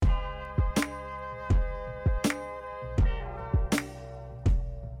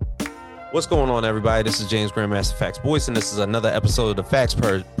What's going on, everybody? This is James Grandmaster Facts Boyce, and this is another episode of the Facts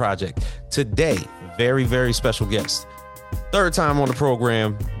Project. Today, very, very special guest. Third time on the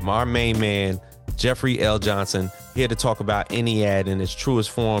program, our main man, Jeffrey L. Johnson, here to talk about Ennead in its truest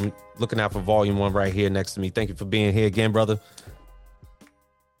form. Looking out for Volume 1 right here next to me. Thank you for being here again, brother.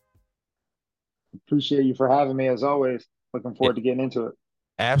 Appreciate you for having me as always. Looking Yeah, forward to getting into it.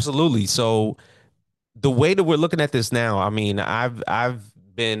 absolutely. So the way that we're looking at this now, I mean, I've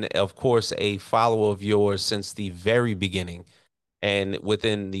been, of course, a follower of yours since the very beginning. And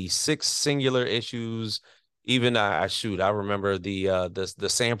within the six singular issues, even I remember the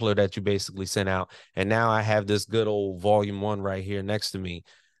sampler that you basically sent out, and now I have this good old volume 1 right here next to me.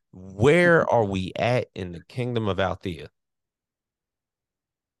 Where are we at in the kingdom of Althea?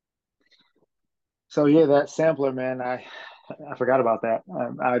 So yeah, that sampler, man, I forgot about that.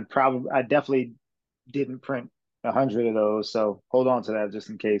 I definitely didn't print 100 of those, so hold on to that just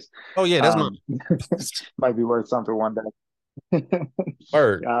in case. Oh yeah, that's my Um, might be worth something one day.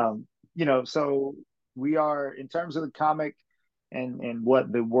 word. So we are in terms of the comic and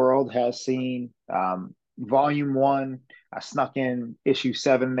what the world has seen. Volume one, I snuck in issue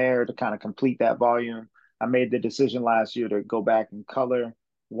 7 there to kind of complete that volume. I made the decision last year to go back and color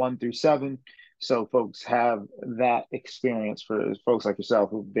 1 through 7, so folks have that experience. For folks like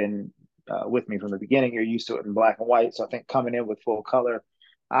yourself who've been with me from the beginning, you're used to it in black and white. So I think coming in with full color,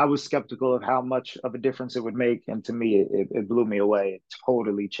 I was skeptical of how much of a difference it would make, and to me, it blew me away. It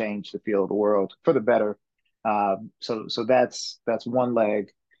totally changed the feel of the world for the better. So that's one leg.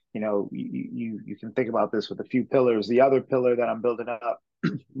 You can think about this with a few pillars. The other pillar that I'm building up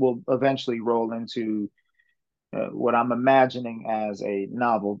will eventually roll into what I'm imagining as a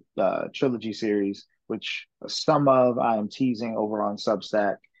novel trilogy series, which some of I am teasing over on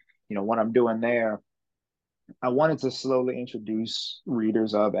Substack. What I'm doing there, I wanted to slowly introduce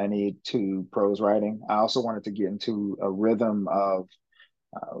readers of Ennead to prose writing. I also wanted to get into a rhythm of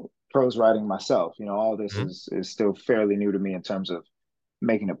uh, prose writing myself. All this Mhm. is still fairly new to me in terms of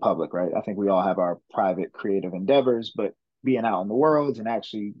making it public, right? I think we all have our private creative endeavors, but being out in the world and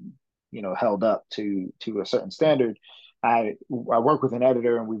actually, held up to a certain standard. I work with an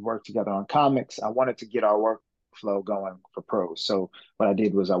editor and we've worked together on comics. I wanted to get our workflow going for prose. So what I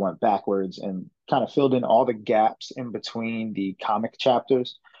did was I went backwards and kind of filled in all the gaps in between the comic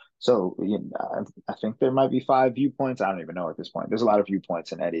chapters. So I think there might be 5 viewpoints. I don't even know at this point. There's a lot of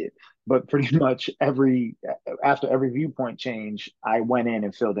viewpoints in Ennead, but pretty much after every viewpoint change, I went in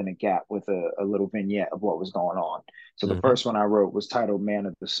and filled in a gap with a little vignette of what was going on. So the Mhm. first one I wrote was titled "Man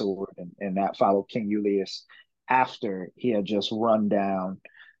of the Sword," and that followed King Julius after he had just run down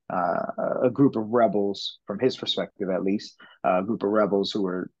a group of rebels, from his perspective at least, a group of rebels who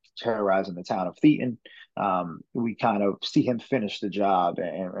were terrorizing the town of Thetan. We kind of see him finish the job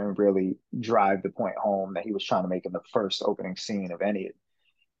and really drive the point home that he was trying to make in the first opening scene of Ennead.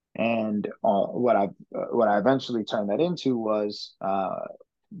 And what I eventually turned that into was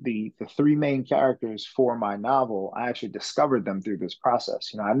the 3 main characters for my novel. I actually discovered them through this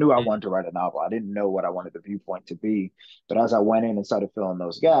process. I knew I wanted to write a novel. I didn't know what I wanted the viewpoint to be, but as I went in and started filling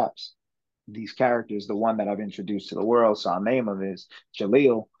those gaps, these characters, the one that I've introduced to the world, so I'll name him is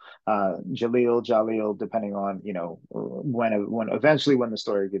Jaleel, Jaleel, depending on when eventually when the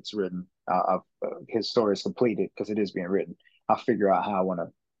story gets written, his story is completed because it is being written. I'll figure out how I want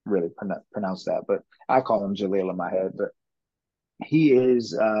to really pronounce that, but I call him Jaleel in my head. But he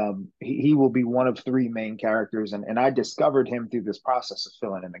will be one of 3 main characters, and I discovered him through this process of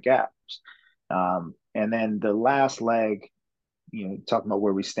filling in the gaps. And then the last leg, talking about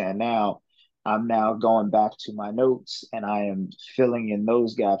where we stand now, I'm now going back to my notes and I am filling in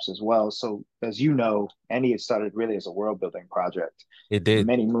those gaps as well. So, as you know, Annie had started really as a world building project. It did.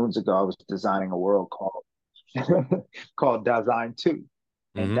 Many moons ago, I was designing a world called called Design 2.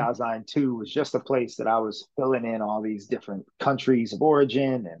 And Mhm. Design 2 was just a place that I was filling in all these different countries of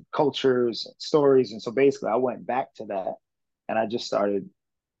origin and cultures and stories. And so basically, I went back to that and I just started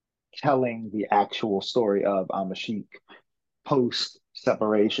telling the actual story of Amashik post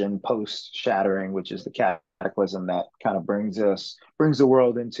separation, post shattering, which is the cataclysm that kind of brings the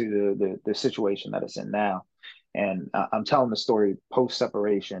world into the situation that it's in now. And I'm telling the story post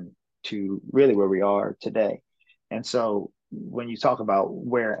separation to really where we are today. And so when you talk about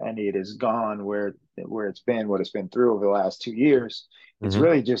where Ennead has gone, where it's been, what it's been through over the last 2 years, it's Mhm.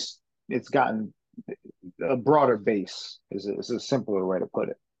 really just it's gotten a broader base is a simpler way to put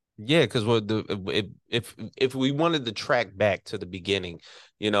it. Yeah, because what the if we wanted to track back to the beginning,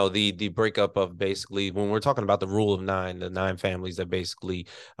 the breakup of basically when we're talking about the rule of nine, the 9 families that basically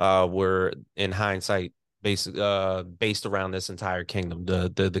were in hindsight based around this entire kingdom,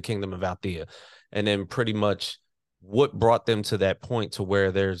 the kingdom of Althea, and then pretty much what brought them to that point to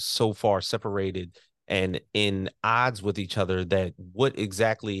where they're so far separated and in odds with each other, that what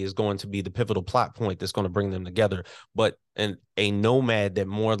exactly is going to be the pivotal plot point that's going to bring them together. But a nomad that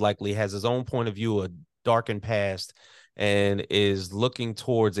more likely has his own point of view, a darkened past, and is looking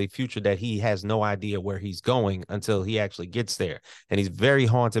towards a future that he has no idea where he's going until he actually gets there. And he's very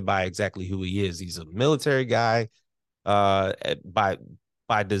haunted by exactly who he is. He's a military guy, uh by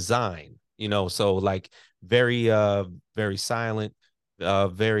by design, so like very silent,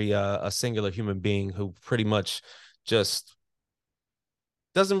 very a singular human being who pretty much just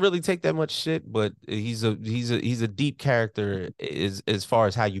doesn't really take that much shit, but he's a deep character as far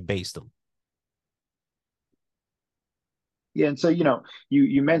as how you based him. Yeah, and so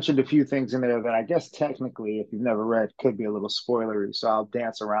you mentioned a few things in there that I guess technically, if you've never read, could be a little spoilery. So I'll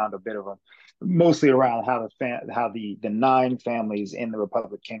dance around a bit of them, mostly around how the nine families in the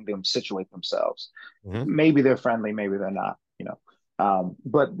Republic Kingdom situate themselves. Mm-hmm. Maybe they're friendly, maybe they're not.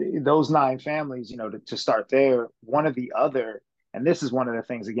 But those nine families, to start there, one of the other, and this is one of the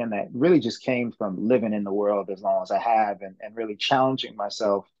things again that really just came from living in the world as long as I have, and really challenging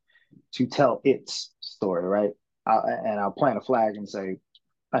myself to tell its story, right? And I'll plant a flag and say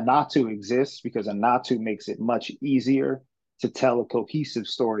a Natu exists because a Natu makes it much easier to tell a cohesive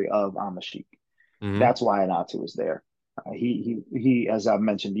story of Amashik. Mm-hmm. That's why Anatu is there. As I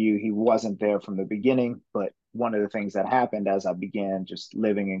mentioned to you, he wasn't there from the beginning. But one of the things that happened as I began just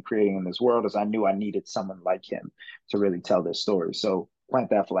living and creating in this world is I knew I needed someone like him to really tell this story. So plant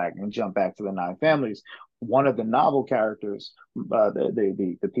that flag and jump back to the nine families. One of the novel characters,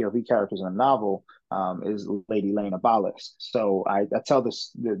 the POV characters in the novel, is Lady Lena Balisk. So I tell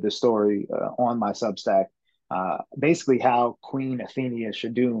the story on my Substack, basically how Queen Athenia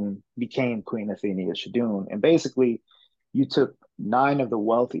Shadoon became Queen Athenia Shadoon. And basically, you took nine of the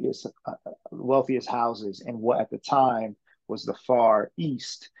wealthiest houses in what at the time was the far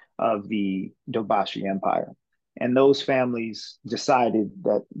east of the Dobashi Empire. And those families decided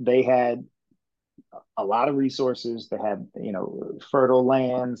that they had a lot of resources. They had, fertile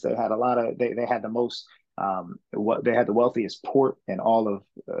lands. They had a lot of, they had the most, what they had the wealthiest port in all of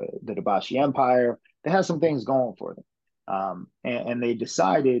the Dabashi Empire. They had some things going for them. And they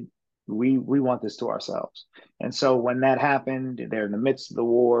decided we want this to ourselves. And so when that happened, they're in the midst of the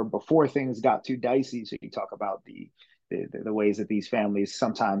war before things got too dicey. So you talk about the ways that these families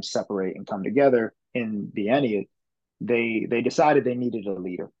sometimes separate and come together in the Ennead. They decided they needed a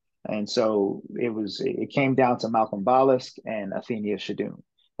leader, and so it came down to Malcolm Balisk and Athenia Shadoon.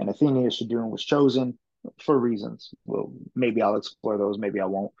 And Athenia Shadoon was chosen for reasons. Well, maybe I'll explore those, maybe I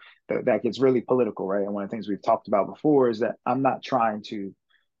won't. That gets really political, right? And one of the things we've talked about before is that I'm not trying to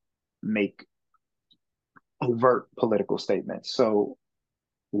make overt political statements. So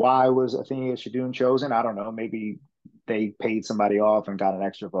why was Athenia Shadoon chosen? I don't know. Maybe they paid somebody off and got an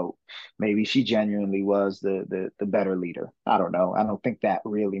extra vote. Maybe she genuinely was the better leader. I don't know. I don't think that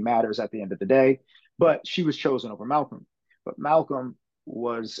really matters at the end of the day. But she was chosen over Malcolm. But Malcolm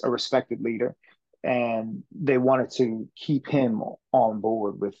was a respected leader, and they wanted to keep him on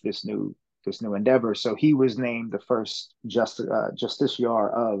board with this new endeavor. So he was named the first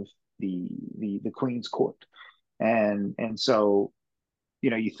justiciar of the Queen's Court. And so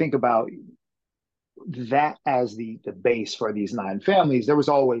you think about that as the base for these nine families. There was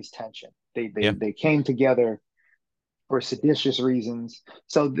always tension. They they Yeah. they came together for seditious reasons.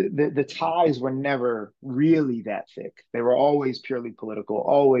 So the ties were never really that thick. They were always purely political,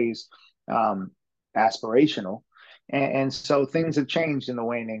 always um, aspirational, and so things have changed in the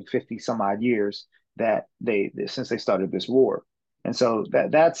waning 50 some odd years that they since they started this war. And so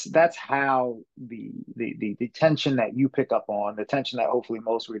that's how the tension that you pick up on, the tension that hopefully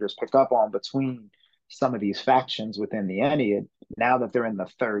most readers pick up on between some of these factions within the Ennead, now that they're in the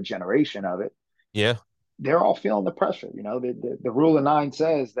third generation of it, Yeah. they're all feeling the pressure. The rule of nine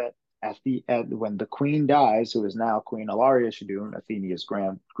says that when the queen dies, who is now Queen Ilaria Shadoon, Athenia's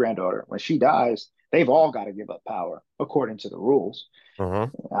granddaughter, when she dies, they've all got to give up power according to the rules. Uh-huh.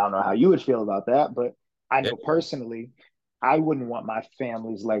 I don't know how you would feel about that, but I Yeah. know personally, I wouldn't want my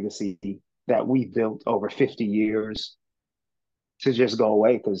family's legacy that we built over 50 years to just go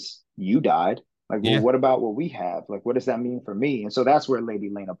away because you died. Like, well, Yeah. what about what we have? Like, what does that mean for me? And so that's where Lady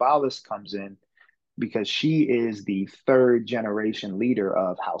Lena Ballas comes in, because she is the third generation leader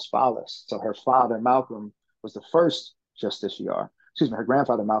of House Ballas. So her father, Malcolm, was the first justiciar. Excuse me, her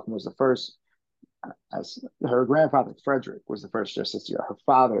grandfather, Malcolm, was the first. As her grandfather, Frederick, was the first justiciar. Her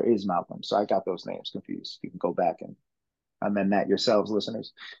father is Malcolm. So I got those names confused. You can go back and I meant that yourselves,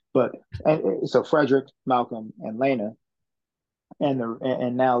 listeners. But so Frederick, Malcolm, and Lena,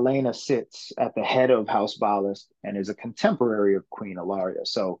 and now Lena sits at the head of House Ballast and is a contemporary of Queen Ilaria.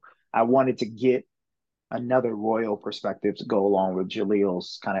 So I wanted to get another royal perspective to go along with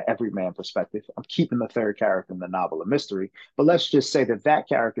Jalil's kind of everyman perspective. I'm keeping the third character in the novel a mystery, but let's just say that that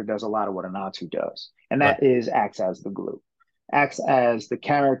character does a lot of what Anatu does, and Right. that is acts as the glue, acts as the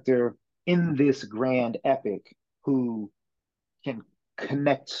character in this grand epic who can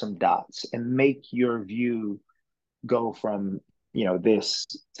connect some dots and make your view go from this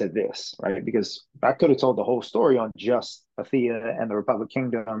to this, right? Because I could have told the whole story on just Athea and the Republic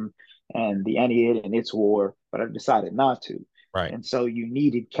Kingdom and the Ennead and its war, but I decided not to. Right. And so you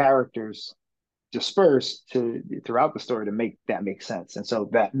needed characters dispersed to throughout the story to make that make sense. And so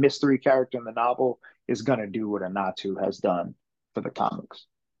that mystery character in the novel is going to do what Anatu has done for the comics.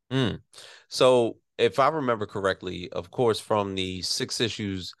 Mm. So if I remember correctly, of course, from the 6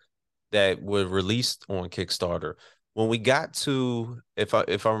 issues that were released on Kickstarter, when we got to, if I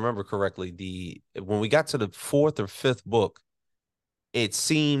remember correctly, the when we got to the fourth or fifth book, it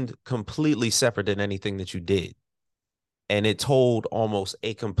seemed completely separate than anything that you did. And it told almost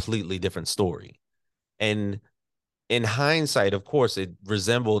a completely different story. And in hindsight, of course, it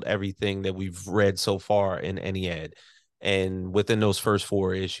resembled everything that we've read so far in Ennead and within those first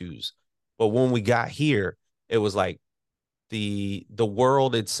 4 issues. But when we got here, it was like the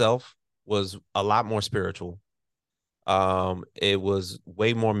world itself was a lot more spiritual. It was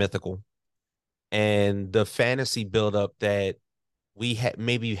way more mythical, and the fantasy buildup that we had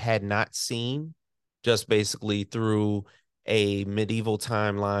maybe had not seen just basically through a medieval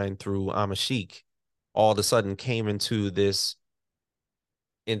timeline through Amashik all of a sudden came into this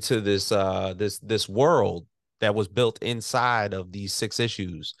world that was built inside of these 6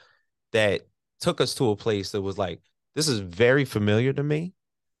 issues that took us to a place that was like, this is very familiar to me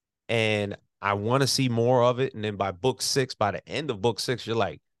and I want to see more of it. And then by book 6, by the end of book 6, you're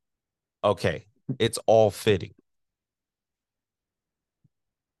like, okay, it's all fitting.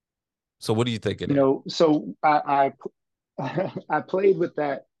 So what do you think of that? So I played with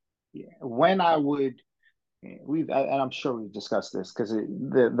that when I would and I'm sure we've discussed this because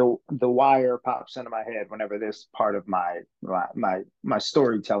the wire pops into my head whenever this part of my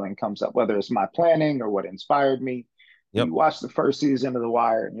storytelling comes up, whether it's my planning or what inspired me. Yep. You watch the first season of The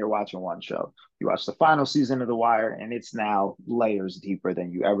Wire and you're watching one show. You watch the final season of The Wire and it's now layers deeper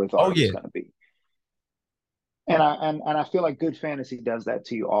than you ever thought Oh it was yeah. going to be. And I feel like good fantasy does that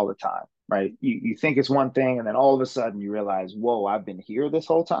to you all the time, right? You think it's one thing, and then all of a sudden you realize, whoa, I've been here this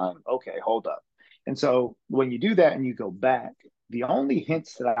whole time. Okay, hold up. And so when you do that and you go back, the only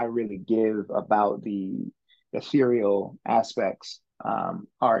hints that I really give about the ethereal aspects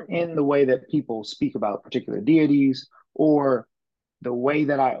are in the way that people speak about particular deities or the way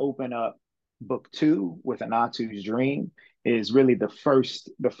that I open up book two with Anatu's dream is really the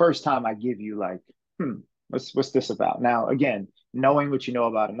first time I give you like, what's this about? Now, again, knowing what you know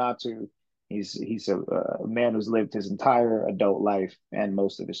about Anatu, he's a man who's lived his entire adult life and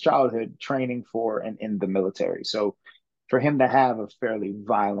most of his childhood training for and in the military. So for him to have a fairly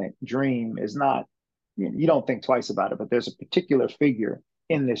violent dream is not, you don't think twice about it, but there's a particular figure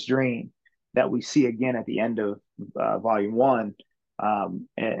in this dream that we see again at the end of volume one.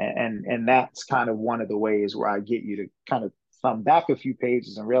 And that's kind of one of the ways where I get you to kind of thumb back a few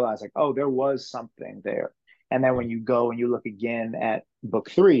pages and realize like, oh, there was something there. And then when you go and you look again at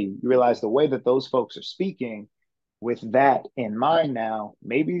book three, you realize the way that those folks are speaking with that in mind now,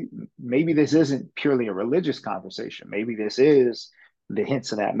 maybe this isn't purely a religious conversation. Maybe this is the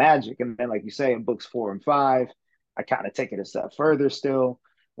hints of that magic. And then, like you say, in books 4 and 5, I kind of take it a step further still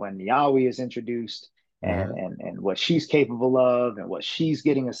when Niawi is introduced and Mhm. and what she's capable of and what she's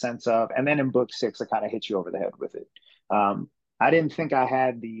getting a sense of. And then in book 6, I kind of hit you over the head with it. Um, I didn't think I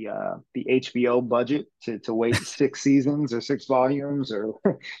had the HBO budget to wait 6 seasons or 6 volumes or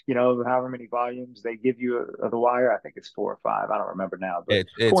however many volumes they give you of The Wire. I think it's 4 or 5. I don't remember now. But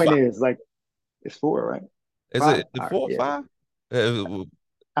It's point fine. is, like, it's four, right? Is Five. it the All right, four or yeah. five? I Uh, don't,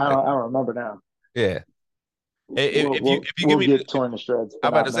 I don't remember now. yeah. We'll If you we'll if you give we'll me get torn to shreds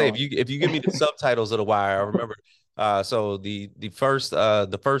I'm for about to not say knowing. if you give me the subtitles of The Wire, I remember. So the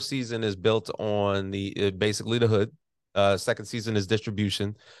first season is built on the basically the hood. Second season is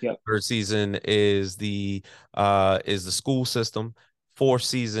distribution. Yep. Third season is the school system. Fourth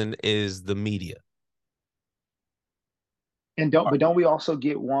season is the media. And don't we also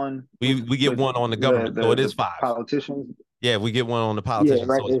get one We get with one on the the government, so the it is the five. politicians? Yeah, we get one on the Yeah, politicians,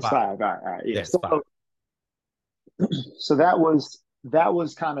 right. so it's It's five. five. All right. Yeah. Yeah, it's five. So that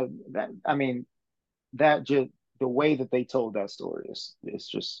was kind of that. I mean, that just the way that they told that story is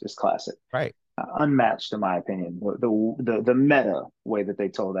just is classic, Right. unmatched in my opinion. The meta way that they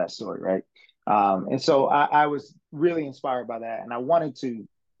told that story, right? And so I was really inspired by that, and I wanted to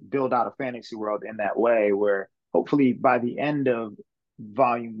build out a fantasy world in that way, where hopefully by the end of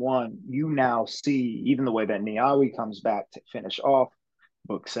volume one, you now see even the way that Niawi comes back to finish off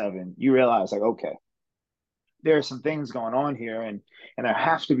book seven. You realize like, okay, there are some things going on here, and there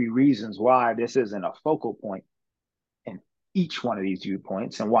have to be reasons why this isn't a focal point in each one of these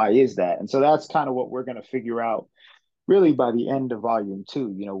viewpoints, and why is that? And so that's kind of what we're going to figure out really by the end of volume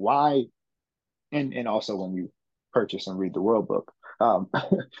two. You know why, and also when you purchase and read the world book, um,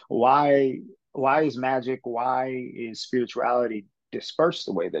 why why is magic? Why is spirituality dispersed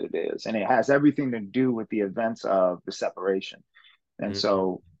the way that it is? And it has everything to do with the events of the separation. And Mhm.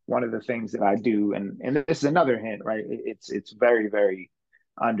 so one of the things that I do, and this is another hint, right? It's very, very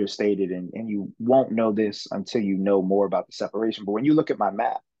understated, and you won't know this until you know more about the separation. But when you look at my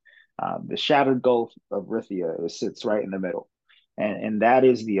map, the shattered gulf of Rithia sits right in the middle. And that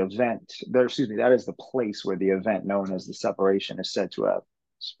is the event, there, excuse me, that is the place where the event known as the separation is said to have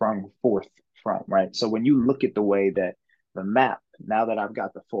sprung forth from, right? So when you look at the way that the map, now that I've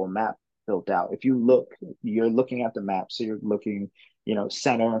got the full map built out, if you look, you're looking at the map, so you're looking,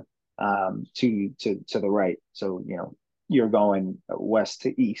 center to the right. So, you're going west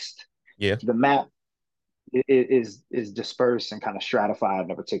to east. Yeah. The map is dispersed and kind of stratified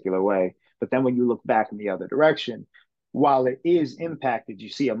in a particular way. But then when you look back in the other direction, while it is impacted, you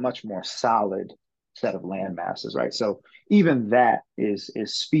see a much more solid set of land masses, right? So even that is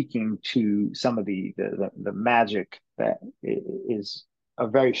speaking to some of the magic that is a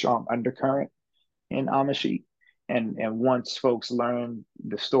very strong undercurrent in Amishi. And once folks learn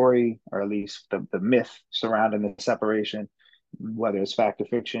the story, or at least the myth surrounding the separation, whether it's fact or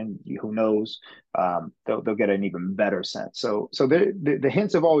fiction, who knows, they'll get an even better sense. So the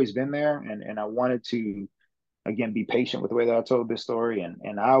hints have always been there, and I wanted to again be patient with the way that I told this story,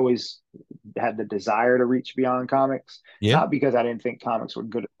 and I always had the desire to reach beyond comics, Yeah. not because I didn't think comics were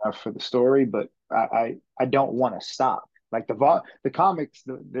good enough for the story, but I don't want to stop. Like the comics,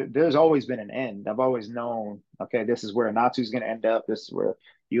 there's always been an end. I've always known, okay, this is where Natsu's going to end up. This is where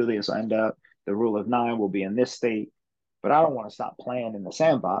Julius will end up. The Rule of Nine will be in this state, but I don't want to stop playing in the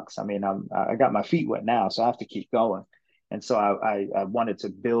sandbox. I mean, I got my feet wet now, so I have to keep going. And so I wanted to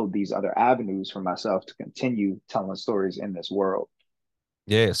build these other avenues for myself to continue telling stories in this world.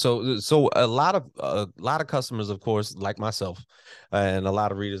 Yeah, so a lot of customers, of course, like myself, and a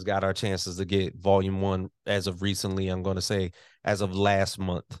lot of readers got our chances to get volume one as of recently. I'm going to say as of last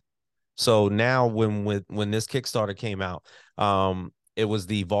month. So now when this Kickstarter came out, it was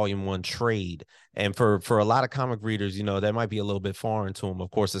the volume one trade. And for a lot of comic readers, that might be a little bit foreign to them. Of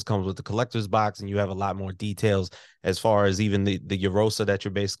course, this comes with the collector's box, and you have a lot more details as far as even the Eurosa that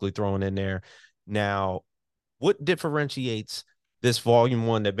you're basically throwing in there. Now, what differentiates this volume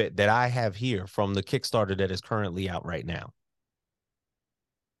one that I have here from the Kickstarter that is currently out right now?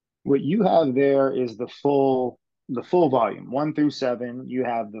 What you have there is the full volume, one through seven. You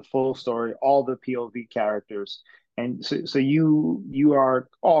have the full story, all the POV characters, and so you are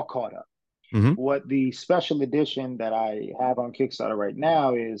all caught up. Hmm. What the special edition that I have on Kickstarter right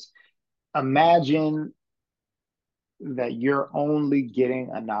now is, imagine that you're only getting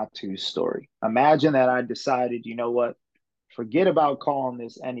a Natu story. Imagine that I decided, you know what, forget about calling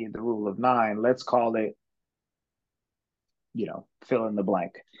this any of the Rule of Nine. Let's call it, fill in the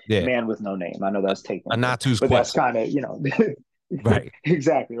blank. Yeah, Man with no name. I know that's a technical, Natu's but that's quest. kind of, Right.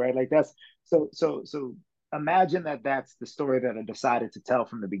 exactly right. Like that's so imagine that that's the story that I decided to tell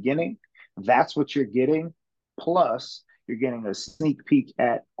from the beginning. That's what you're getting. Plus, you're getting a sneak peek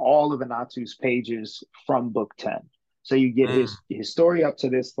at all of Anatu's pages from book 10. So you get Mm. his story up to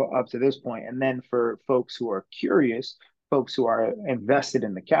this point, and then for folks who are curious, folks who are invested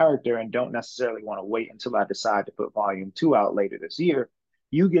in the character and don't necessarily want to wait until I decide to put volume two out later this year,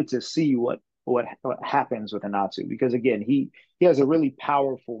 you get to see what happens with Anatu, because again, he has a really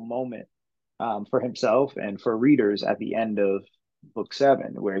powerful moment, for himself and for readers at the end of book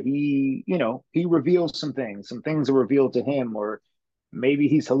seven, where he reveals some things are revealed to him, or maybe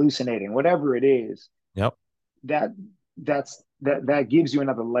he's hallucinating, whatever it is. Yep. That that that's that that gives you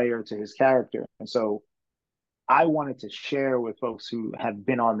another layer to his character. And so I wanted to share with folks who have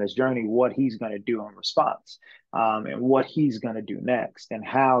been on this journey what he's going to do in response, and what he's going to do next, and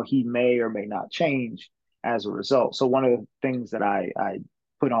how he may or may not change as a result. So one of the things that I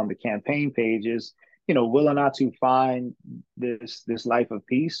put on the campaign page is, will Anatu find this life of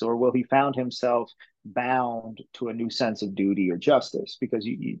peace, or will he found himself bound to a new sense of duty or justice? Because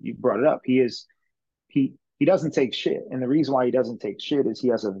you brought it up, he he doesn't take shit. And the reason why he doesn't take shit is he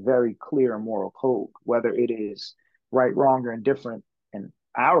has a very clear moral code, whether it is right, wrong, or indifferent. In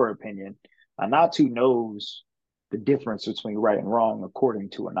our opinion, a Natu knows the difference between right and wrong according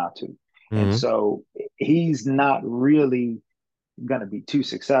to a Natu. And Hmm. so he's not really going to be too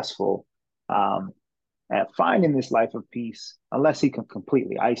successful um, at finding this life of peace unless he can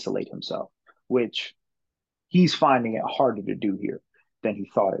completely isolate himself, which he's finding it harder to do here than he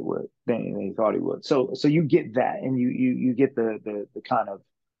thought it would than he thought he would. So you get that, and you get the kind of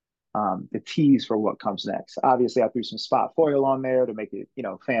the tease for what comes next. Obviously, I threw some spot foil on there to make it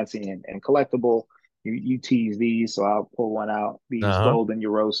fancy and collectible. You tease these, so I'll pull one out. These Uh-huh. golden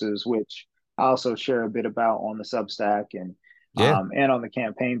Eurosas, which I also share a bit about on the Substack Yeah. and on the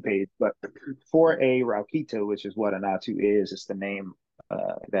campaign page. But for a Raukita, which is what Anatu is, it's the name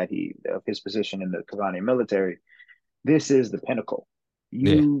that he of his position in the Kavani military. This is the pinnacle.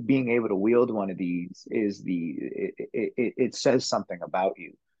 Yeah. You being able to wield one of these is it says something about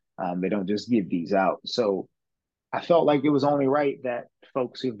you. They don't just give these out. So I felt like it was only right that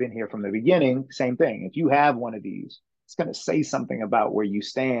folks who've been here from the beginning, same thing. If you have one of these, it's going to say something about where you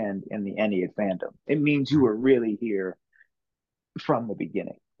stand in the Ennead fandom. It means you were really here from the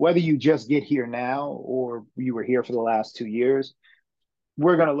beginning. Whether you just get here now or you were here for the last 2 years,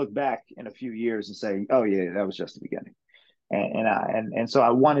 we're going to look back in a few years and say, oh, yeah, that was just the beginning. And so I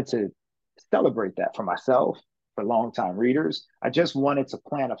wanted to celebrate that for myself, for longtime readers. I just wanted to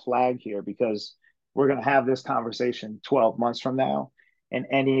plant a flag here because we're going to have this conversation 12 months from now, and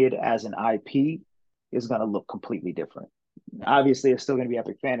Ennead as an IP is going to look completely different. Obviously, it's still going to be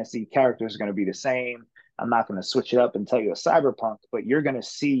epic fantasy. Characters are going to be the same. I'm not going to switch it up and tell you a cyberpunk, but you're going to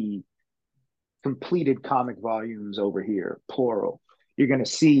see completed comic volumes over here, plural. You're going to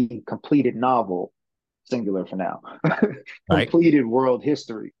see completed novel, singular for now, Right. completed world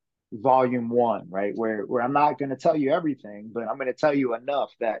history, volume one, right? Where I'm not going to tell you everything, but I'm going to tell you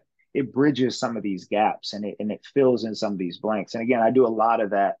enough that it bridges some of these gaps and it fills in some of these blanks. And again, I do a lot of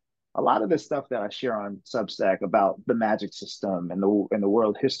that. A lot of the stuff that I share on Substack about the magic system and the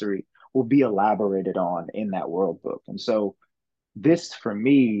world history will be elaborated on in that world book. And so this for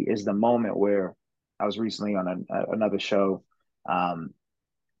me is the moment where I was recently on another show, um,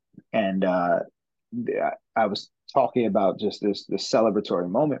 and I was talking about just this celebratory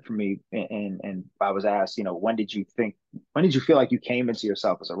moment for me, and I was asked, when did you feel like you came into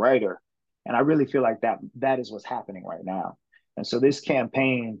yourself as a writer? And I really feel like that is what's happening right now. And so this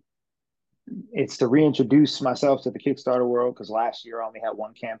campaign, it's to reintroduce myself to the Kickstarter world because last year I only had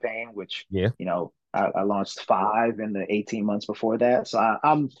one campaign, which Yeah. I launched five in the 18 months before that. So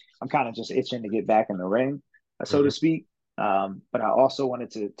I'm kind of just itching to get back in the ring, so to Hmm. speak. But I also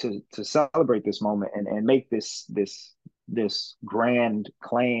wanted to celebrate this moment and make this grand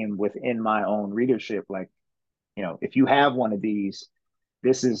claim within my own readership. Like, if you have one of these,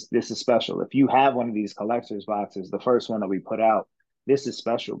 this is special. If you have one of these collector's boxes, the first one that we put out, this is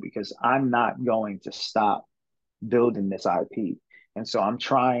special because I'm not going to stop building this IP. And so I'm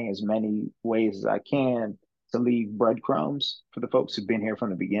trying as many ways as I can to leave breadcrumbs for the folks who've been here from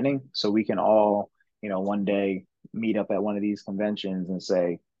the beginning so we can all, one day meet up at one of these conventions and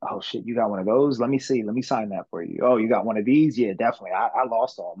say, oh shit, you got one of those? Let me see. Let me sign that for you. Oh, you got one of these? Yeah, definitely. I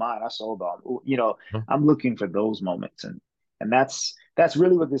lost all mine. I sold all. I'm looking for those moments. And that's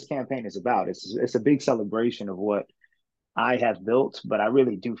really what this campaign is about. It's a big celebration of what I have built, but I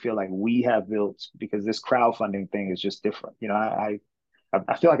really do feel like we have built because this crowdfunding thing is just different. I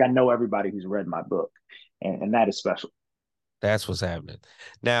feel like I know everybody who's read my book, and that is special. That's what's happening.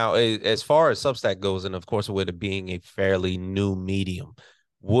 Now, as far as Substack goes, and of course, with it being a fairly new medium,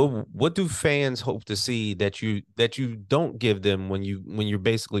 what do fans hope to see that you don't give them when you're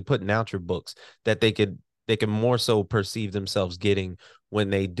basically putting out your books that they can more so perceive themselves getting when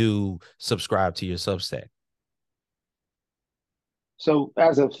they do subscribe to your Substack? So,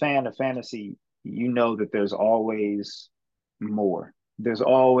 as a fan of fantasy, you know that there's always more. There's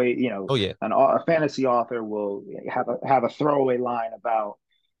always, Oh yeah. a fantasy author will have a throwaway line about,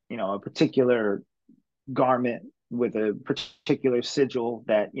 a particular garment with a particular sigil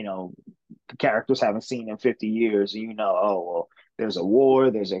that the characters haven't seen in 50 years, and oh well, there's a war,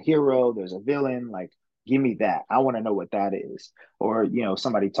 there's a hero, there's a villain. Like, give me that. I want to know what that is. Or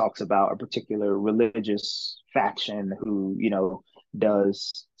somebody talks about a particular religious faction who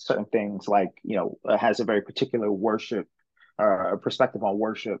does certain things, like has a very particular worship or a perspective on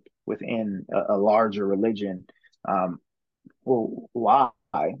worship within a larger religion. um, well, why?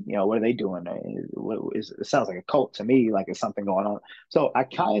 What are they doing? It sounds like a cult to me, like it's something going on. So I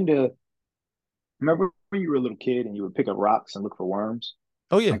kind of remember when you were a little kid and you would pick up rocks and look for worms.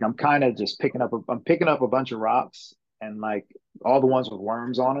 Oh yeah. Like I'm kind of just I'm picking up a bunch of rocks, and like all the ones with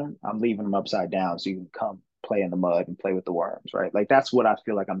worms on them, I'm leaving them upside down so you can come play in the mud and play with the worms, right? Like that's what I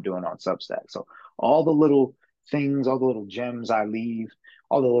feel like I'm doing on Substack. So all the little things, all the little gems I leave,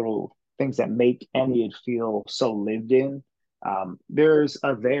 all the little things that make Ennead feel so lived in, there's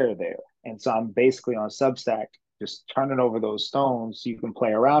a there. And so I'm basically on Substack just turning over those stones so you can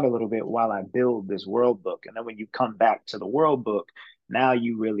play around a little bit while I build this world book. And then when you come back to the world book, now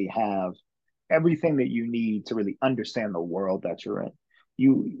you really have everything that you need to really understand the world that you're in.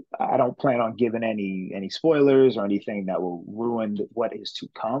 I don't plan on giving any spoilers or anything that will ruin what is to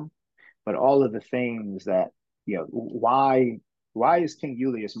come, but all of the things that, why is King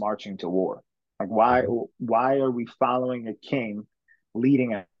Julius marching to war? Like Mhm. why are we following a king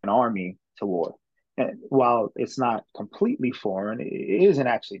leading an army to war? And while it's not completely foreign, it isn't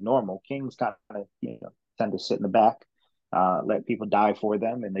actually normal. Kings kind of tend to sit in the back, let people die for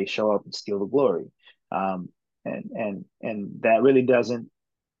them, and they show up and steal the glory. Um, and that really doesn't.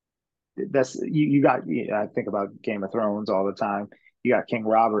 That's you got. I think about Game of Thrones all the time. You got King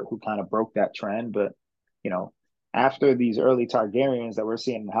Robert who kind of broke that trend, but you know, after these early Targaryens that we're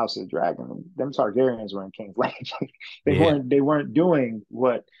seeing in House of the Dragon, them Targaryens were in King's Landing. Yeah. They weren't doing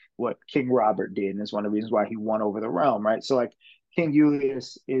what King Robert did, and it's one of the reasons why he won over the realm, right? So like King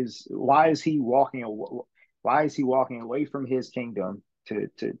Julius is why is he walking away from his kingdom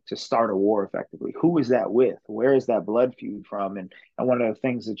to start a war effectively? Who is that with? Where is that blood feud from? And one of the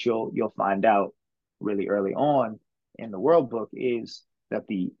things that you'll find out really early on in the world book is that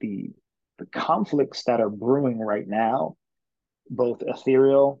the conflicts that are brewing right now, both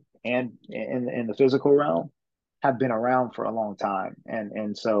ethereal and in the physical realm, have been around for a long time.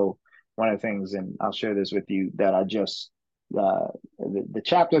 And so one of the things, and I'll share this with you, that I just the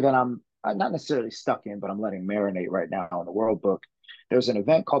chapter that I'm not necessarily stuck in, but I'm letting marinate right now in the world book. There's an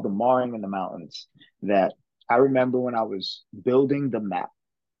event called the Marring in the Mountains that I remember when I was building the map.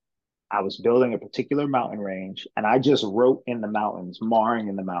 I was building a particular mountain range, and I just wrote in the mountains, Marring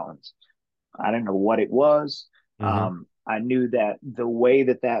in the Mountains. I didn't know what it was. Hmm. I knew that the way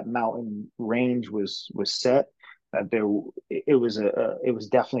that that mountain range was set, that there it was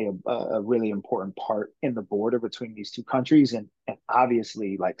definitely a really important part in the border between these two countries, and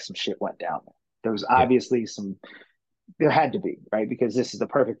obviously like some shit went down there. There was Yeah. obviously there had to be, right? Because this is the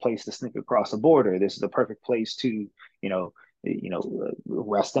perfect place to sneak across the border. This is the perfect place to,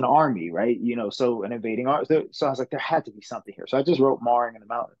 rest an army, right? So an invading army. So I was like, there had to be something here. So I just wrote Marring in the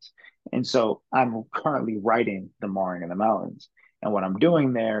Mountains. And so I'm currently writing the Marring in the Mountains. And what I'm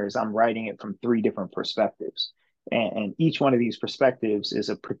doing there is I'm writing it from three different perspectives. And each one of these perspectives is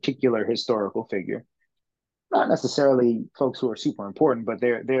a particular historical figure, not necessarily folks who are super important, but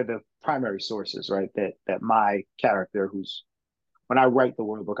they're the primary sources, right? That my character, who's when I write the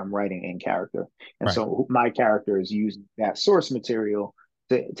word book, I'm writing in character, and Right. so my character is using that source material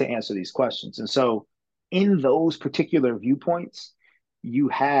to answer these questions. And so, in those particular viewpoints, you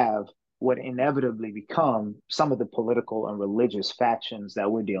have what inevitably become some of the political and religious factions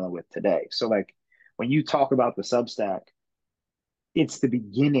that we're dealing with today. So, like when you talk about the Substack, it's the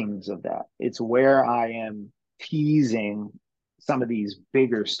beginnings of that. It's where I am teasing some of these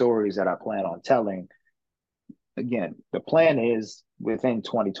bigger stories that I plan on telling. Again, the plan is within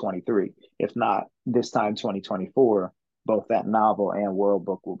 2023. If not this time 2024, both that novel and world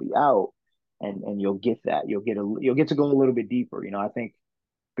book will be out, and you'll get that. You'll get to go a little bit deeper. I think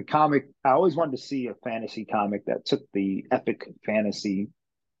the comic, I always wanted to see a fantasy comic that took the epic fantasy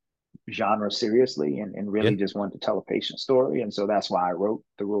genre seriously, and Yeah. really just wanted to tell a patient story. And so that's why I wrote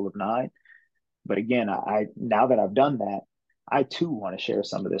The Rule of Nine. But again, I now that I've done that, I too want to share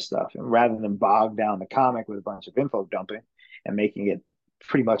some of this stuff. And rather than bog down the comic with a bunch of info dumping and making it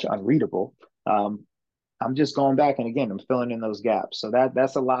pretty much unreadable, I'm just going back and again, I'm filling in those gaps. So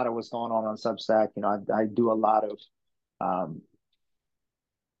that's a lot of what's going on Substack. I do a lot of um,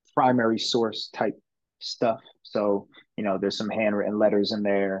 primary source type stuff. So, there's some handwritten letters in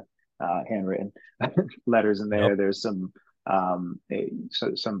there, handwritten letters in Yep. there. There's some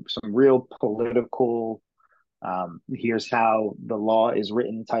real political, here's how the law is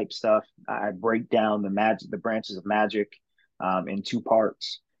written type stuff. I break down the branches of magic in two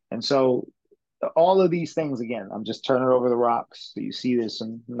parts. And so all of these things, again, I'm just turning over the rocks. So you see there's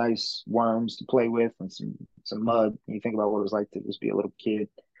some nice worms to play with and some mud. And you think about what it was like to just be a little kid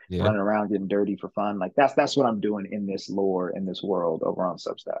Yeah. running around getting dirty for fun. Like that's what I'm doing in this lore, in this world over on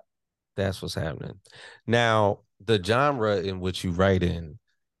Substack. That's what's happening. Now, the genre in which you write in,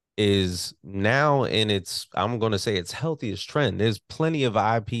 is now in its, I'm going to say, its healthiest trend. There's plenty of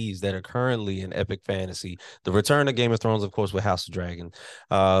IPs that are currently in epic fantasy. The return of Game of Thrones, of course, with House of Dragon,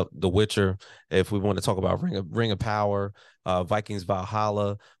 The Witcher, if we want to talk about Ring of Power, Vikings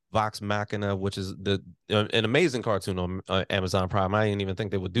Valhalla, Vox Machina, which is an amazing cartoon on Amazon Prime. I didn't even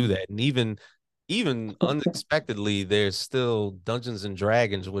think they would do that. And even unexpectedly, there's still Dungeons and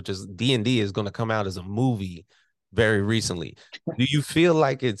Dragons, which is D&D, is going to come out as a movie very recently. Do you feel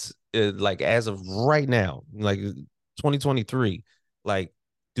like it's like, as of right now, like 2023, like,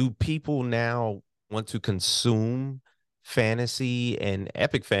 do people now want to consume fantasy and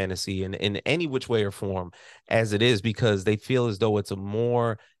epic fantasy in any which way or form as it is, because they feel as though it's a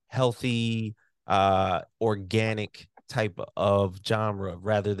more healthy, organic type of genre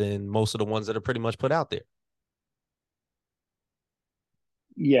rather than most of the ones that are pretty much put out there?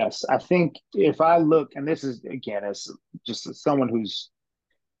 Yes, I think if I look, and this is again as just as someone who's,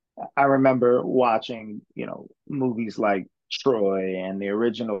 I remember watching, movies like Troy and the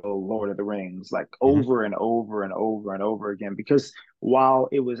original Lord of the Rings, like Hmm. over and over and over and over again, because while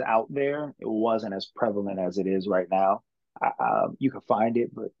it was out there, it wasn't as prevalent as it is right now. You could find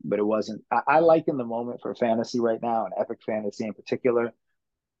it, but it wasn't. I liken the moment for fantasy right now, and epic fantasy in particular,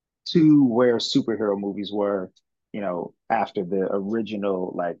 to where superhero movies were, after the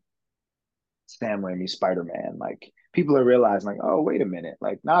original, like Sam Raimi Spider-Man. Like people are realizing, like, oh, wait a minute,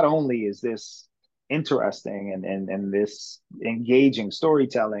 like not only is this interesting and this engaging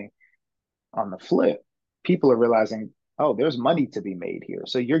storytelling, on the flip, people are realizing, oh, there's money to be made here.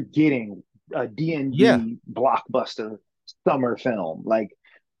 So you're getting a D and Yeah. D blockbuster summer film. Like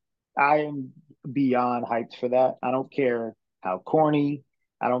I am beyond hyped for that. I don't care how corny,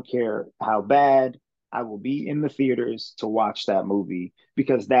 I don't care how bad. I will be in the theaters to watch that movie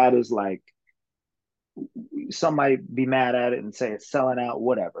because that is like, some might be mad at it and say it's selling out,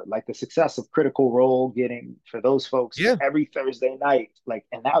 whatever. Like the success of Critical Role getting, for those folks, Yeah. every Thursday night, like,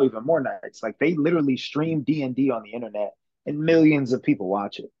 and now even more nights, like they literally stream D&D on the internet and millions of people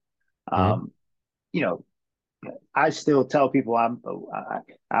watch it. Mhm. Um, you know, I still tell people I'm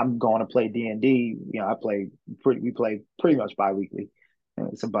going to play D&D. We play pretty much biweekly. And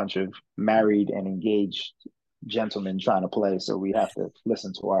it's a bunch of married and engaged gentlemen trying to play, so we have to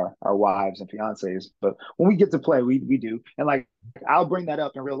listen to our wives and fiancés. But when we get to play, we do. And like I'll bring that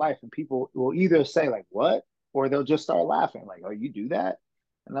up in real life, and people will either say like what, or they'll just start laughing like, "Oh, you do that?"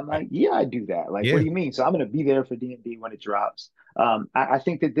 And I'm Right. like, "Yeah, I do that." Like, what Yeah. do you mean? So I'm going to be there for D&D when it drops. I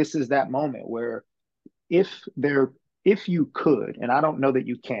think that this is that moment where if there if you could, and I don't know that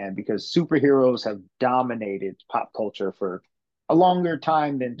you can, because superheroes have dominated pop culture for a longer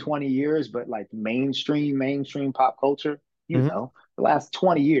time than 20 years, but like mainstream pop culture, Hmm. the last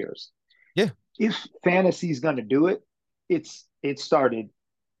 20 years. Yeah. If fantasy's going to do it, it started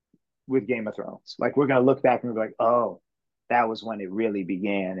with Game of Thrones. Like we're going to look back and be like, "Oh, that was when it really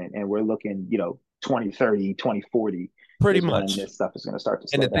began." And we're looking, 2030, 2040 Pretty is when much. this stuff is going to start to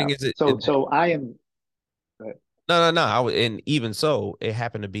And the slow thing down. is, So I am, no, no, no. And even so, it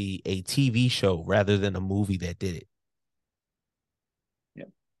happened to be a TV show rather than a movie that did it. yeah,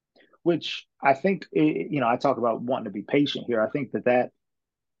 which I think, I talk about wanting to be patient here. I think that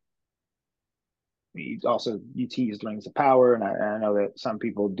also you teased Rings of Power, and I know that some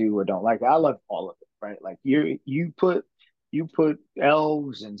people do or don't like it. I love all of it, right? Like you put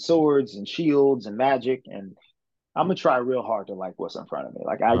elves and swords and shields and magic, and I'm gonna try real hard to like what's in front of me.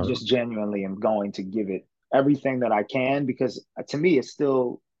 Like I Uh, just genuinely am going to give it everything that I can, because to me it's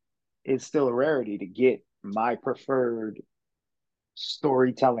still a rarity to get my preferred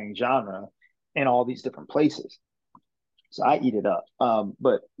storytelling genre in all these different places. So I eat it up.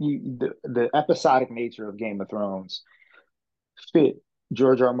 But the episodic nature of Game of Thrones fit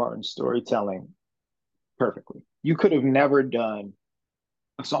George R. R. Martin's storytelling perfectly. You could have never done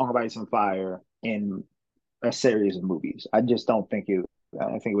a Song of Ice and Fire in a series of movies. I just don't think it.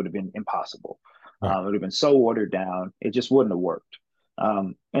 I think it would have been impossible. right. It would have been so watered down. It just wouldn't have worked.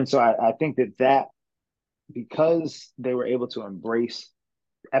 And so I think that because they were able to embrace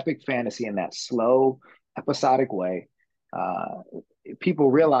epic fantasy in that slow, episodic way, uh, people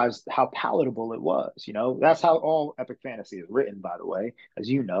realized how palatable it was. That's how all epic fantasy is written, by the way, as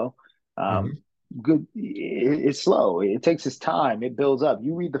you know. Um, Hmm. good, it's slow. It takes its time. It builds up.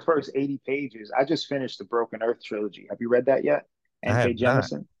 You read the first 80 pages. I just finished the Broken Earth trilogy. Have you read that yet? I N.K. have not.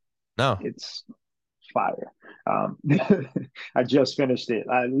 Jemisin. No. It's fire. Um, I just finished it.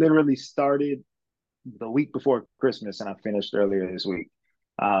 I literally started the week before Christmas, and I finished earlier this week.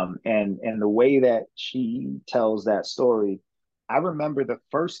 And the way that she tells that story, I remember the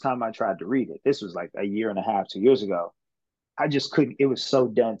first time I tried to read it. This was like a year and a half, 2 years ago. I just couldn't. It was so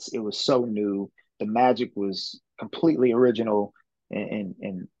dense. It was so new. The magic was completely original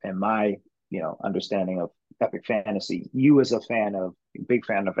in my understanding of epic fantasy. You as a big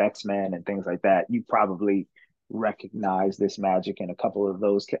fan of X-Men and things like that, you probably recognize this magic in a couple of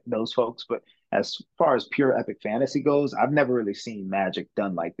those folks. But as far as pure epic fantasy goes, I've never really seen magic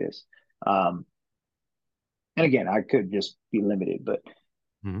done like this. Um, and again, I could just be limited, but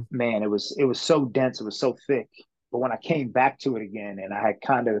Mhm. man, it was so dense, it was so thick. But when I came back to it again, and I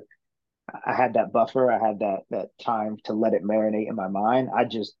had that buffer, I had that time to let it marinate in my mind.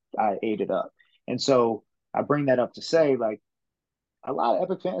 I ate it up, and so I bring that up to say, like, a lot of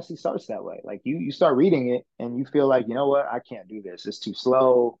epic fantasy starts that way. Like you start reading it and you feel like, you know what, I can't do this. It's too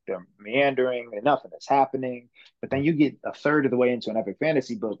slow. They're meandering. And nothing is happening. But then you get a third of the way into an epic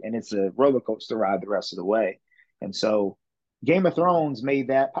fantasy book, and it's a roller coaster ride the rest of the way. And so, Game of Thrones made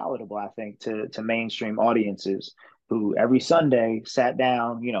that palatable, I think, to mainstream audiences who every Sunday sat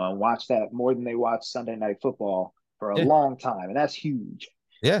down, and watched that more than they watched Sunday Night Football for a Yeah. long time, and that's huge,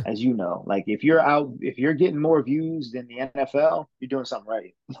 Yeah. as you know. Like if you're getting more views than the NFL, you're doing something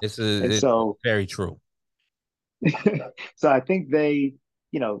right. And It's so very true. so I think that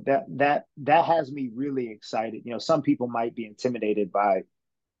has me really excited. Some people might be intimidated by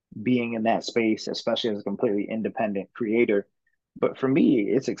being in that space, especially as a completely independent creator. But for me,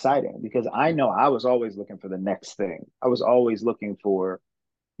 it's exciting because I know I was always looking for the next thing. I was always looking for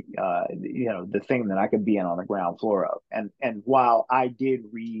the thing that I could be in on the ground floor of. And while I did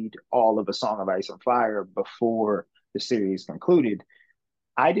read all of A Song of Ice and Fire before the series concluded,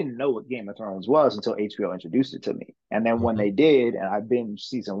 I didn't know what Game of Thrones was until HBO introduced it to me. And then when Mhm. they did, and I binged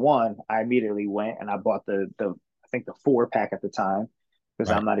season one, I immediately went and I bought the I think the 4 pack at the time, because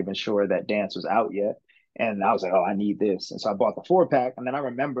Right. I'm not even sure that Dance was out yet. And I was like, oh, I need this. And so I bought the 4 pack. And then I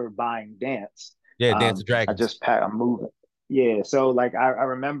remember buying Dance. Yeah, Dance of I Dragons. just packed, I'm moving. Yeah. So like I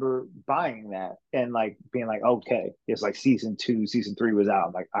remember buying that and like being like, okay, it's like season two, season three was out.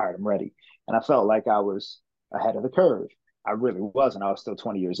 I'm like, all right, I'm ready. And I felt like I was ahead of the curve. I really wasn't. I was still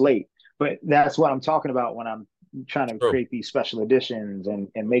 20 years late. But that's what I'm talking about when I'm trying to True. create these special editions and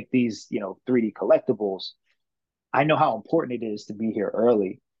make these, 3D collectibles. I know how important it is to be here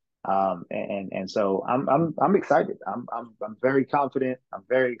early. And so I'm excited. I'm very confident. I'm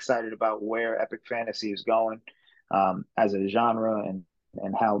very excited about where epic fantasy is going as a genre,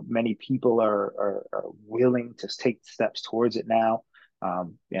 and how many people are willing to take steps towards it now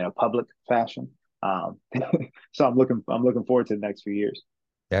in a public fashion. Um, so I'm looking forward to the next few years.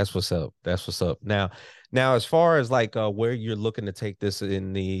 That's what's up. That's what's up. Now, as far as like where you're looking to take this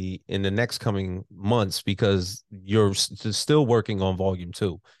in the next coming months, because you're still working on volume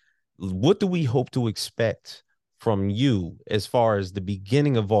two, what do we hope to expect from you as far as the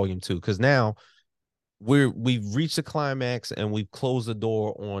beginning of volume two? Because now we've reached the climax and we've closed the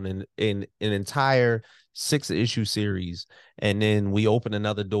door on an entire 6 issue series, and then we open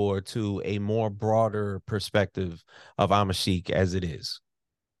another door to a more broader perspective of Amashik as it is.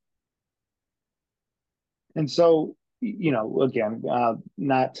 And so, again,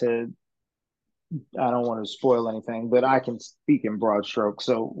 not to, I don't want to spoil anything, but I can speak in broad strokes.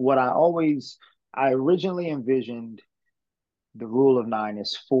 So, I originally envisioned the rule of nine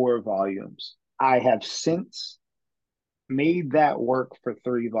is 4 volumes. I have since made that work for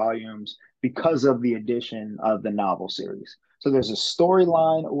 3 volumes because of the addition of the novel series. So, there's a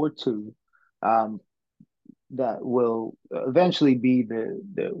storyline or two um, that will eventually be the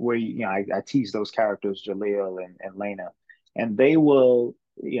where I tease those characters Jaleel and Lena, and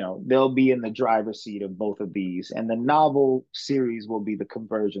they'll be in the driver's seat of both of these, and the novel series will be the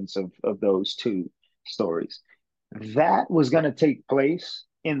convergence of those two stories. That was going to take place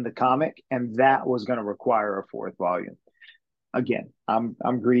in the comic, and that was going to require a 4th volume. Again, I'm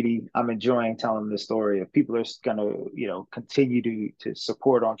greedy. I'm enjoying telling this story. If people are going to continue to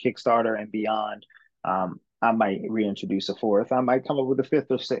support on Kickstarter and beyond, I might reintroduce a 4th. I might come up with a 5th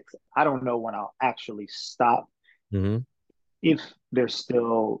or 6th. I don't know when I'll actually stop, Mm-hmm. if there's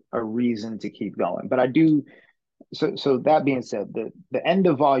still a reason to keep going. But I do. So that being said, the end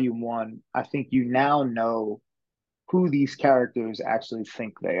of volume one, I think you now know who these characters actually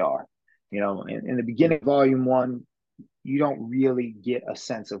think they are. In the beginning of volume one, you don't really get a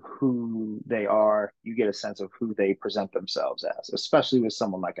sense of who they are. You get a sense of who they present themselves as, especially with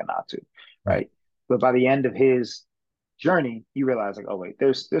someone like Anatu, Right. right? But by the end of his journey, you realize like, oh wait,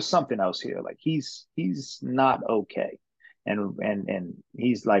 there's something else here. Like he's not okay. And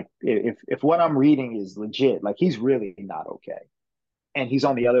he's like, if what I'm reading is legit, like he's really not okay. And he's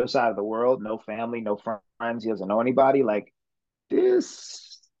on the other side of the world, no family, no friends, he doesn't know anybody. Like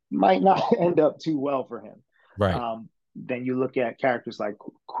this might not end up too well for him. Right. Um, then you look at characters like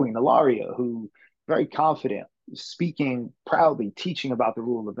Queen Ilaria, who very confident, speaking proudly, teaching about the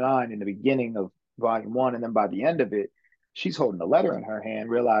rule of nine in the beginning of volume one, and then by the end of it, she's holding a letter in her hand,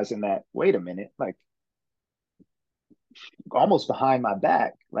 realizing that wait a minute, like almost behind my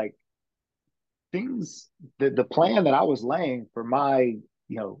back, like things, the plan that I was laying for my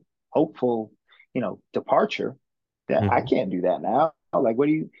hopeful departure, that I Hmm. can't do that now. Like, what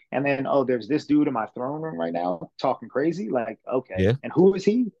do you? And then, oh, there's this dude in my throne room right now talking crazy. Like, okay, Yeah. and who is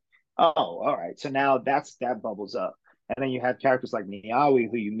he? Oh, all right. So now that bubbles up, and then you have characters like Niawi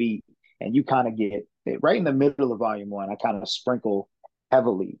who you meet, and you kind of get right in the middle of volume one. I kind of sprinkle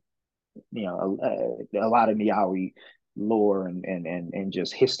heavily, a lot of Niawi lore and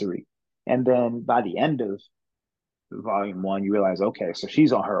just history, and then by the end of volume one, you realize, okay, so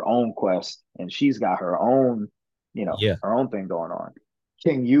she's on her own quest and she's got her own, Yeah. her own thing going on.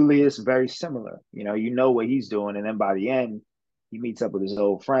 King Julius, very similar. You know what he's doing. And then by the end, he meets up with his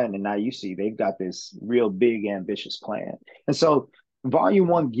old friend. And now you see they've got this real big, ambitious plan. And so volume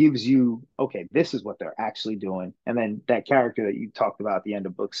one gives you, okay, this is what they're actually doing. And then that character that you talked about at the end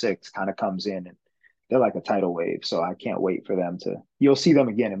of book six kind of comes in and they're like a tidal wave. So I can't wait for them you'll see them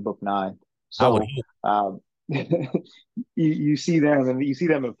again in book nine. I would So, hope. you see them and you see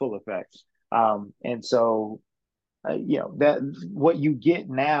them in full effect. And so that what you get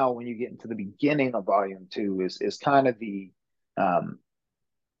now when you get into the beginning of volume two is kind of the um,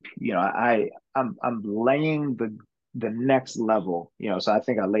 I'm laying the next level. So I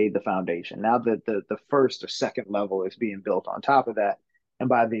think I laid the foundation. Now that the first or second level is being built on top of that, and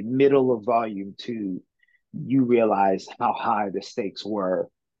by the middle of volume two, you realize how high the stakes were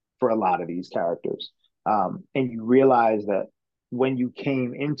for a lot of these characters, and you realize that when you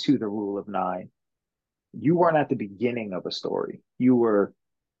came into the rule of nine, you weren't at the beginning of a story. You were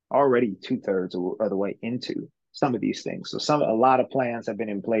already two-thirds of the way into some of these things. So a lot of plans have been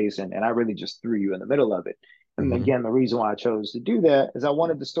in place, and I really just threw you in the middle of it. And Hmm. again, the reason why I chose to do that is I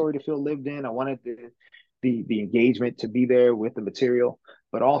wanted the story to feel lived in. I wanted the engagement to be there with the material,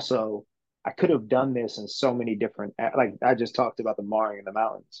 but also I could have done this in so many different, like I just talked about the Marring in the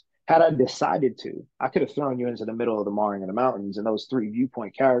Mountains. Had I decided to, I could have thrown you into the middle of the Marring in the Mountains and those three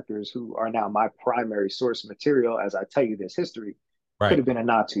viewpoint characters who are now my primary source material as I tell you this history could Right. have been a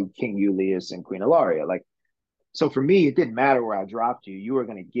nod to King Julius and Queen Ilaria. Like, so for me, it didn't matter where I dropped you. You were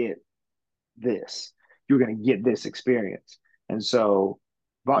going to get this. You were going to get this experience. And so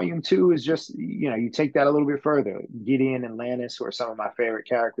volume two is just, you take that a little bit further. Gideon and Lannis, who are some of my favorite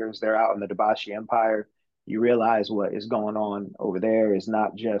characters, they're out in the Dabashi Empire. You realize what is going on over there is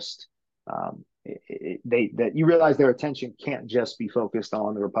not just that you realize their attention can't just be focused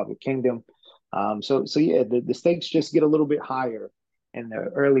on the Republic Kingdom. So yeah, the stakes just get a little bit higher in the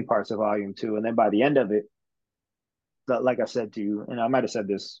early parts of volume two, and then by the end of it, like I said to you, and I might have said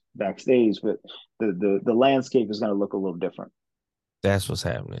this backstage, but the landscape is going to look a little different. That's what's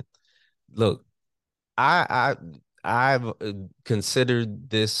happening. Look, I I've considered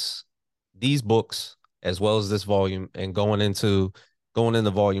these books as well as this volume and going into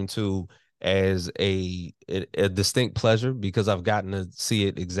volume two as a distinct pleasure because I've gotten to see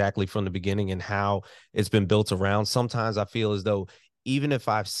it exactly from the beginning and how it's been built around. Sometimes I feel as though even if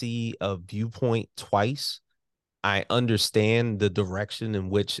I see a viewpoint twice, I understand the direction in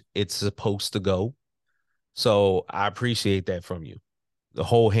which it's supposed to go. So I appreciate that from you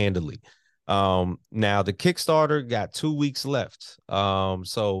whole handedly. Now the Kickstarter got 2 weeks left.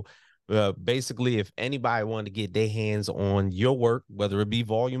 Basically, if anybody wanted to get their hands on your work, whether it be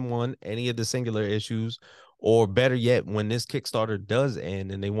volume one, any of the singular issues, or better yet, when this Kickstarter does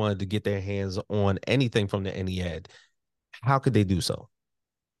end and they wanted to get their hands on anything from the Ennead, how could they do so?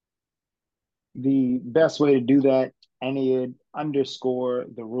 The best way to do that, Ennead underscore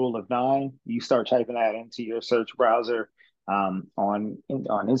the rule of nine. You start typing that into your search browser, on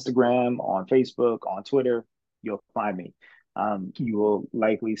Instagram, on Facebook, on Twitter. You'll find me. You will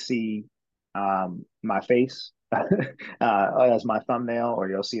likely see my face as my thumbnail, or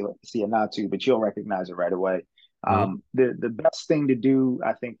you'll see a nod to, but you'll recognize it right away. Mhm. The best thing to do,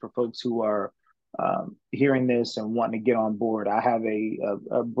 I think, for folks who are hearing this and wanting to get on board, I have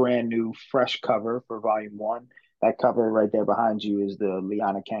a brand new, fresh cover for Volume One. That cover right there behind you is the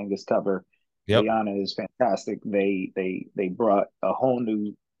Liana Kangas cover. Yep. Liana is fantastic. They brought a whole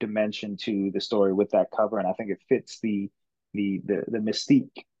new dimension to the story with that cover, and I think it fits the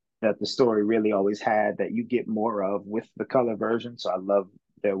mystique that the story really always had that you get more of with the color version. So I love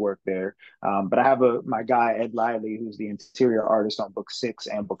their work there. But I have my guy Ed Lively, who's the interior artist on book six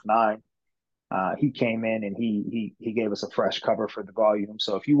and book nine. He came in and he gave us a fresh cover for the volume.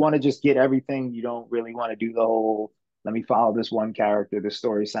 So if you want to just get everything, you don't really want to do the whole let me follow this one character. This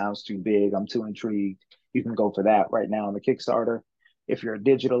story sounds too big. I'm too intrigued. You can go for that right now on the Kickstarter. If you're a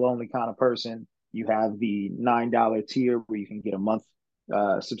digital only kind of person, you have the $9 tier where you can get a month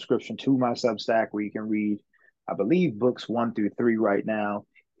subscription to my Substack where you can read, I believe, books 1 through 3 right now.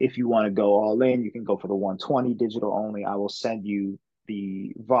 If you want to go all in, you can go for the 120 digital only. I will send you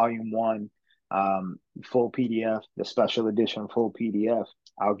the volume one full PDF, the special edition full PDF.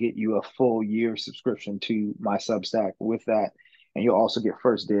 I'll get you a full year subscription to my Substack with that, and you'll also get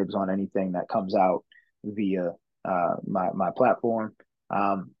first dibs on anything that comes out via my platform.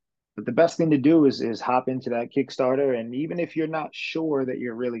 But the best thing to do is hop into that Kickstarter, and even if you're not sure that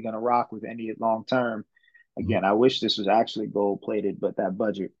you're really going to rock with any long term, Mhm. again, I wish this was actually gold plated, but that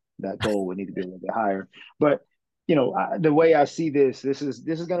budget, that goal would need to be a little bit higher. But the way I see this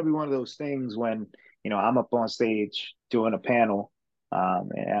is going to be one of those things when I'm up on stage doing a panel,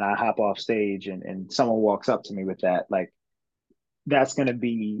 and I hop off stage, and someone walks up to me with that, like that's going to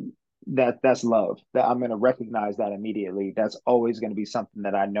be that's love. That I'm going to recognize that immediately. That's always going to be something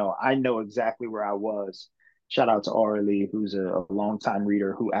that I know. I know exactly where I was. Shout out to Orly, who's a longtime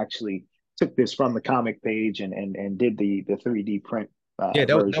reader who actually took this from the comic page and did the 3D print Yeah,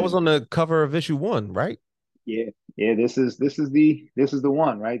 that was version. on the cover of issue one, right? Yeah, yeah. This is the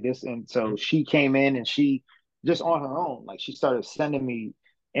one, right? And Mhm. so she came in and she just on her own, like she started sending me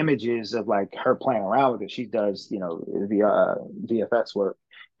images of like her playing around with it. She does, the VFX work,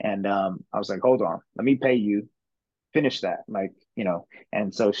 and I was like, hold on, let me pay you, finish that, like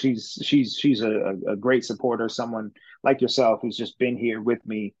And so she's a great supporter, someone like yourself who's just been here with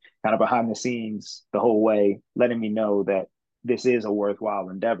me, kind of behind the scenes the whole way, letting me know that this is a worthwhile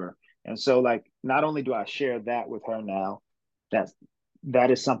endeavor. And so, like, not only do I share that with her now, that's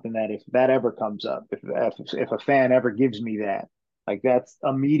that is something that if that ever comes up, if a fan ever gives me that, like that's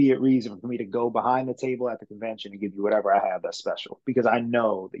immediate reason for me to go behind the table at the convention and give you whatever I have that's special because I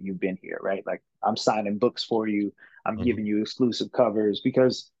know that you've been here, right? Like I'm signing books for you, I'm Mhm. giving you exclusive covers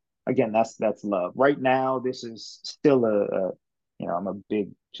because again, that's love. Right now, this is still I'm a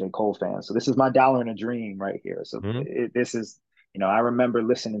big J. Cole fan, so this is my dollar and a dream right here. So Mhm. this is, I remember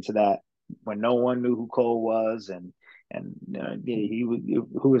listening to that when no one knew who Cole was, and he was,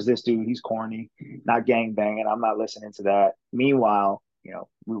 who is this dude? He's corny, not gang banging. I'm not listening to that. Meanwhile,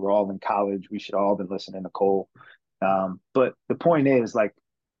 we were all in college. We should all been listening to Cole. But the point is, like,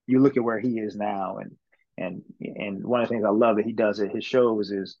 you look at where he is now, and one of the things I love that he does at his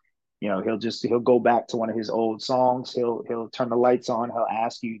shows is, he'll go back to one of his old songs. He'll turn the lights on. He'll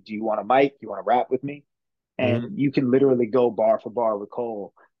ask you, "Do you want a mic? Do you want to rap with me?" Mhm. And you can literally go bar for bar with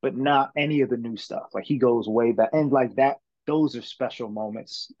Cole, but not any of the new stuff. Like he goes way back, and like that, those are special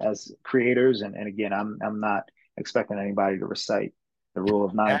moments as creators. And again, I'm not expecting anybody to recite the rule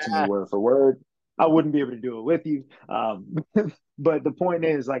of nine to me word for word. I wouldn't be able to do it with you. But the point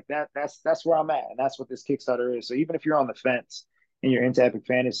is, like that's where I'm at, and that's what this Kickstarter is. So even if you're on the fence and you're into epic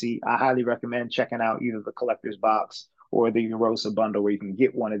fantasy, I highly recommend checking out either the collector's box or the Eurosa bundle where you can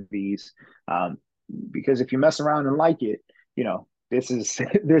get one of these. Because if you mess around and like it, this is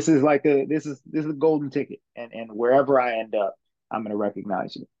this is a golden ticket, and wherever I end up, I'm gonna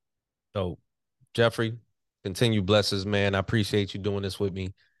recognize you. So, Jeffrey, continue blesses, man. I appreciate you doing this with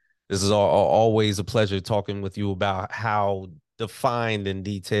me. This is always a pleasure talking with you about how defined and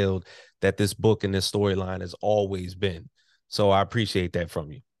detailed that this book and this storyline has always been. So I appreciate that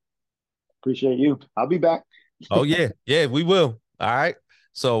from you. Appreciate you. I'll be back. Oh yeah, yeah, we will. All right.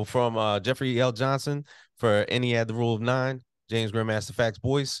 So from Jeffrey L. Johnson for Ennead the Rule of Nine, James Grandmaster Facts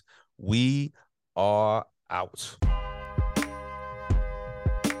Boyce, we are out.